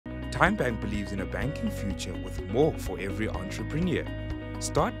TimeBank believes in a banking future with more for every entrepreneur.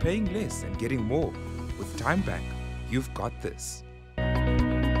 Start paying less and getting more. With TimeBank, you've got this.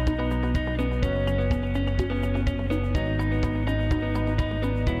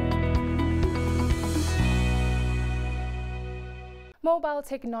 Mobile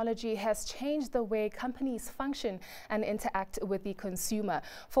technology has changed the way companies function and interact with the consumer.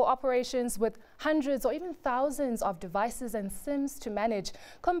 For operations with hundreds or even thousands of devices and SIMs to manage,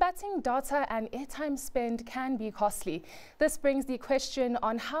 combating data and airtime spend can be costly. This brings the question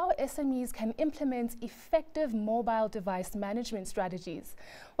on how SMEs can implement effective mobile device management strategies.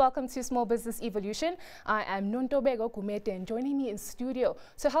 Welcome to Small Business Evolution. I am Nontobeko Gumede, and joining me in studio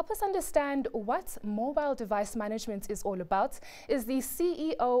to help us understand what mobile device management is all about is the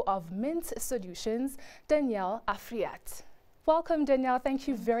CEO of Mint Solutions, Danielle Afriat. Welcome, Danielle. Thank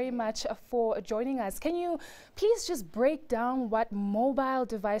you very much for joining us. Can you please just break down what mobile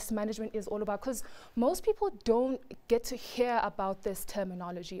device management is all about? Because most people don't get to hear about this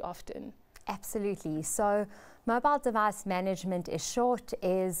terminology often. Absolutely. So mobile device management is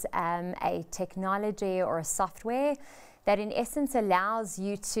a technology or a software that in essence allows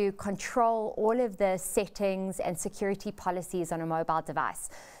you to control all of the settings and security policies on a mobile device.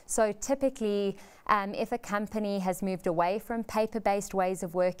 So typically, if a company has moved away from paper-based ways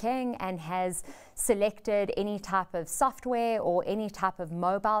of working and has selected any type of software or any type of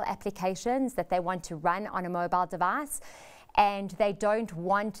mobile applications that they want to run on a mobile device, and they don't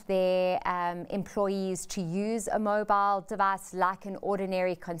want their employees to use a mobile device like an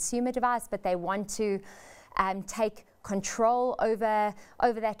ordinary consumer device, but they want to take control over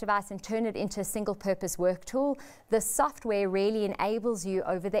that device and turn it into a single-purpose work tool. The software really enables you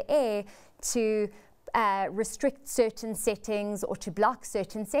over the air to restrict certain settings or to block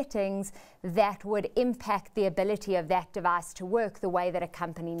certain settings that would impact the ability of that device to work the way that a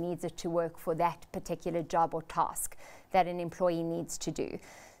company needs it to work for that particular job or task that an employee needs to do.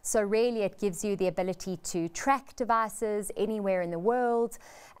 So really it gives you the ability to track devices anywhere in the world.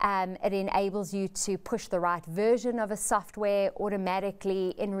 It enables you to push the right version of a software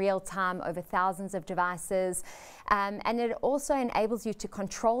automatically in real time over thousands of devices. And it also enables you to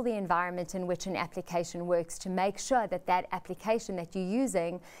control the environment in which an application works to make sure that that application that you're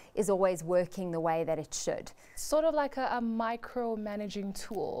using is always working the way that it should. Sort of like a micro-managing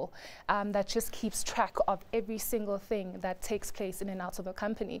tool that just keeps track of every single thing that takes place in and out of a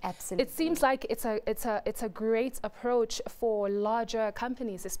company. Absolutely. It seems like it's a great approach for larger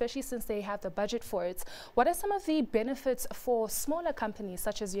companies, especially since they have the budget for it. What are some of the benefits for smaller companies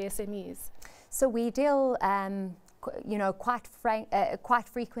such as your SMEs? So we deal, quite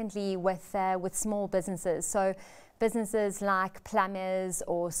frequently with small businesses. So businesses like plumbers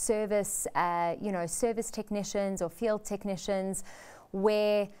or service technicians or field technicians,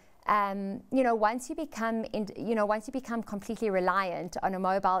 where once you become completely reliant on a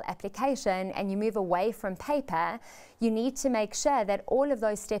mobile application and you move away from paper, you need to make sure that all of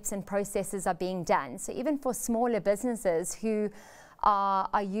those steps and processes are being done. So even for smaller businesses who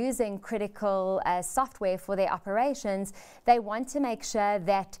are using critical software for their operations, they want to make sure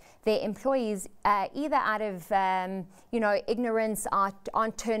that their employees, either out of ignorance,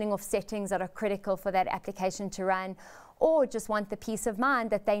 aren't turning off settings that are critical for that application to run, or just want the peace of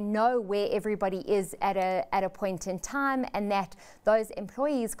mind that they know where everybody is at a point in time, and that those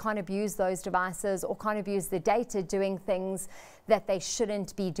employees can't abuse those devices or can't abuse the data doing things that they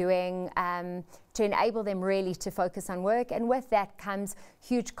shouldn't be doing, to enable them really to focus on work. And with that comes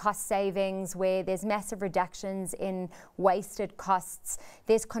huge cost savings, where there's massive reductions in wasted costs,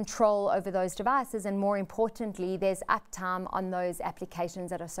 there's control over those devices, and more importantly, there's uptime on those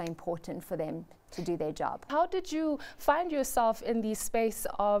applications that are so important for them to do their job. How did you find yourself in the space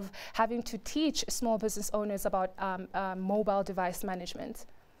of having to teach small business owners about mobile device management?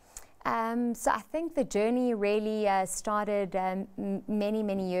 So I think the journey really started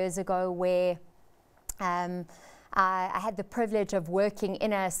many years ago, where I had the privilege of working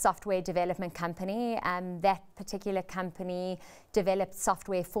in a software development company. That particular company developed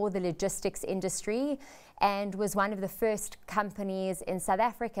software for the logistics industry and was one of the first companies in South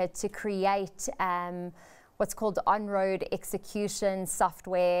Africa to create what's called on-road execution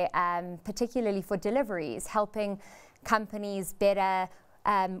software, particularly for deliveries, helping companies better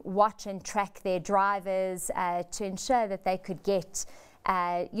watch and track their drivers to ensure that they could get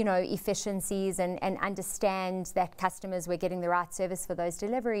efficiencies and understand that customers were getting the right service for those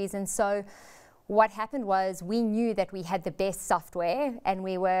deliveries. And so what happened was, we knew that we had the best software, and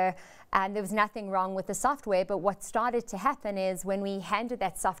there was nothing wrong with the software. But what started to happen is, when we handed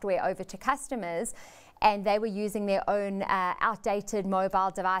that software over to customers and they were using their own outdated mobile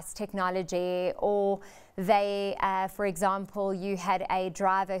device technology, or they, for example, you had a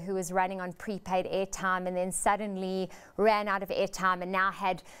driver who was running on prepaid airtime and then suddenly ran out of airtime and now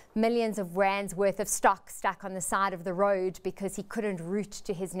had millions of rands worth of stock stuck on the side of the road because he couldn't route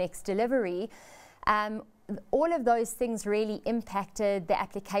to his next delivery. All of those things really impacted the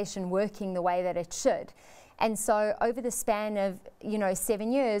application working the way that it should. And so over the span of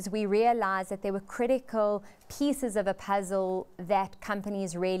 7 years, we realized that there were critical pieces of a puzzle that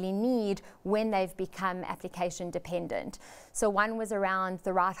companies really need when they've become application dependent. So one was around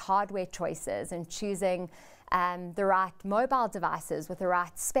the right hardware choices and choosing the right mobile devices with the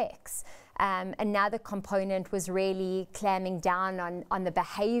right specs. Another component was really clamming down on the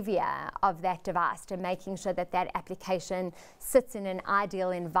behavior of that device and making sure that that application sits in an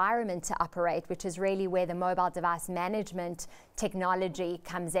ideal environment to operate, which is really where the mobile device management technology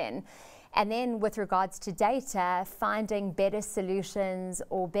comes in. And then with regards to data, finding better solutions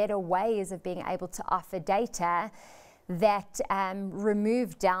or better ways of being able to offer data that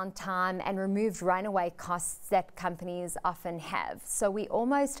removed downtime and removed runaway costs that companies often have. So we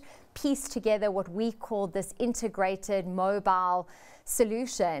almost pieced together what we call this integrated mobile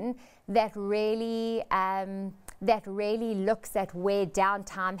solution that really looks at where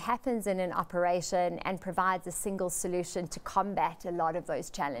downtime happens in an operation and provides a single solution to combat a lot of those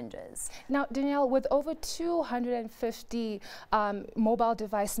challenges. Now, Danielle, with over 250 mobile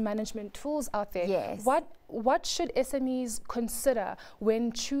device management tools out there, yes, what should SMEs consider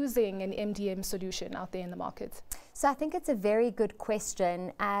when choosing an MDM solution out there in the market? So I think it's a very good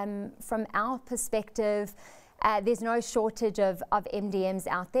question. From our perspective, there's no shortage of MDMs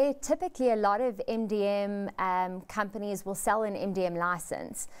out there. Typically, a lot of MDM companies will sell an MDM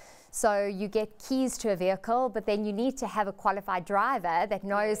license. So you get keys to a vehicle, but then you need to have a qualified driver that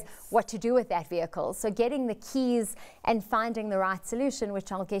knows yes, what to do with that vehicle. So getting the keys and finding the right solution,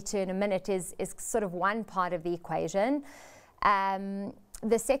 which I'll get to in a minute, is sort of one part of the equation.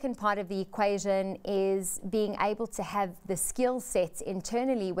 The second part of the equation is being able to have the skill sets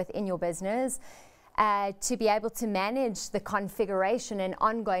internally within your business to be able to manage the configuration and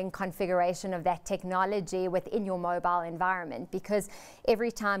ongoing configuration of that technology within your mobile environment. Because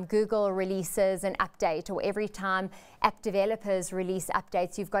every time Google releases an update or every time app developers release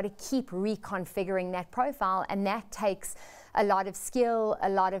updates, you've got to keep reconfiguring that profile, and that takes a lot of skill, a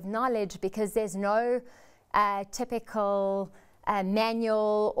lot of knowledge, because there's no typical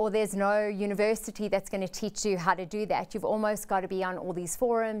manual, or there's no university that's going to teach you how to do that. You've almost got to be on all these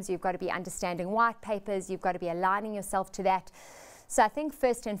forums, you've got to be understanding white papers, you've got to be aligning yourself to that. So I think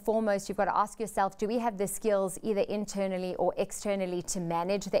first and foremost, you've got to ask yourself, do we have the skills either internally or externally to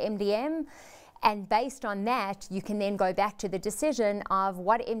manage the MDM? And based on that, you can then go back to the decision of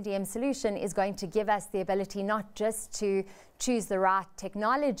what MDM solution is going to give us the ability not just to choose the right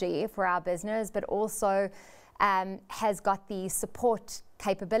technology for our business, but also has got the support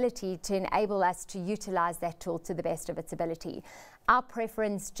capability to enable us to utilize that tool to the best of its ability. Our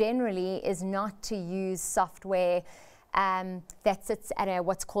preference generally is not to use software that sits at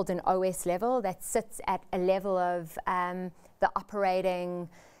what's called an OS level, that sits at a level of the operating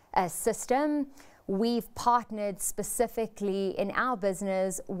system. We've partnered specifically in our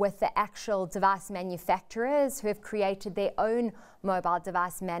business with the actual device manufacturers who have created their own mobile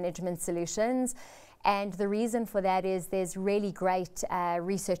device management solutions. And the reason for that is there's really great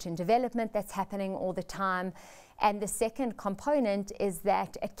research and development that's happening all the time. And the second component is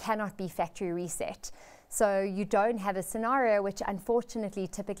that it cannot be factory reset. So you don't have a scenario, which unfortunately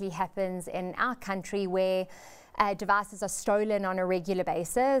typically happens in our country, where devices are stolen on a regular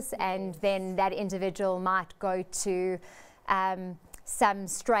basis, and then that individual might go to some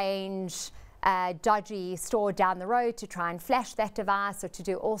strange dodgy store down the road to try and flash that device, or to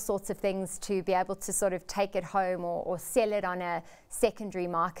do all sorts of things to be able to sort of take it home or sell it on a secondary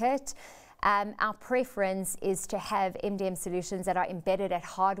market. Our preference is to have MDM solutions that are embedded at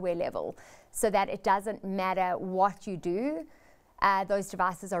hardware level, so that it doesn't matter what you do, those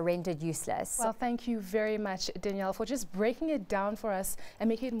devices are rendered useless. Well, thank you very much, Danielle, for just breaking it down for us and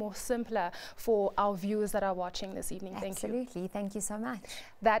making it more simpler for our viewers that are watching this evening. Absolutely. Thank you. Thank you so much.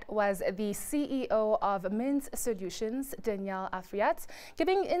 That was the CEO of Minds Solutions, Danielle Afriat,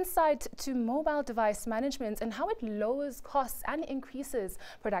 giving insight to mobile device management and how it lowers costs and increases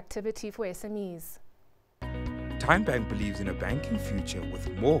productivity for SMEs. TimeBank believes in a banking future with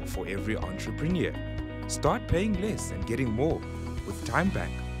more for every entrepreneur. Start paying less and getting more. With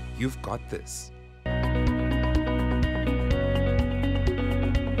TimeBank, you've got this.